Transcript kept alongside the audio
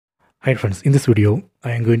Hi friends, in this video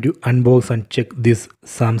I am going to unbox and check this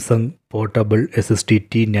Samsung portable SSD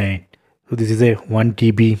T9. So this is a 1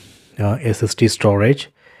 TB SSD storage.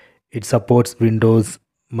 It supports Windows,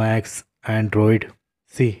 Macs, Android.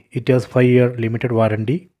 See, it has 5-year limited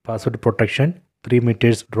warranty, password protection, 3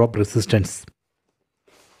 meters drop resistance.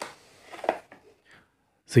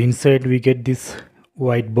 So inside we get this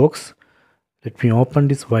white box. Let me open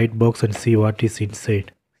this white box and see what is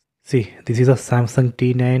inside. See, this is a Samsung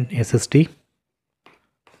T9 SSD.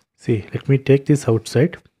 See, let me take this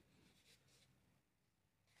outside.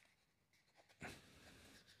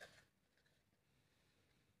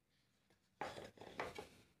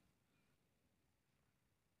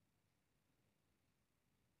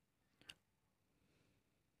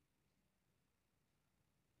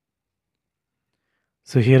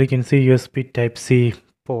 So here you can see USB Type-C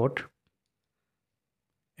port,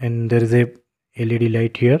 and there is a LED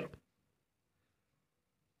light here.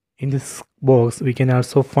 In this box we can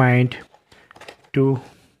also find 2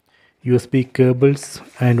 USB cables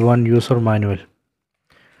and 1 user manual,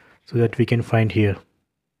 so that we can find here.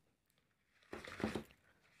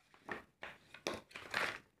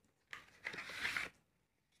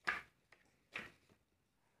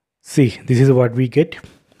 See, this is what we get.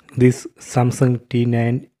 This Samsung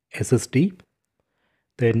T9 SSD,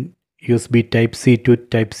 then USB Type-C to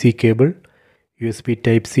Type-C cable, USB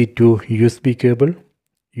Type-C to USB cable,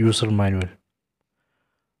 user manual.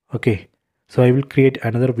 Okay, so I will create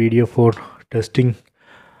another video for testing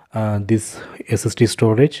this SSD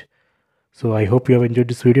storage. So I hope you have enjoyed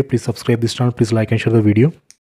this video. Please subscribe this channel, please like and share the video.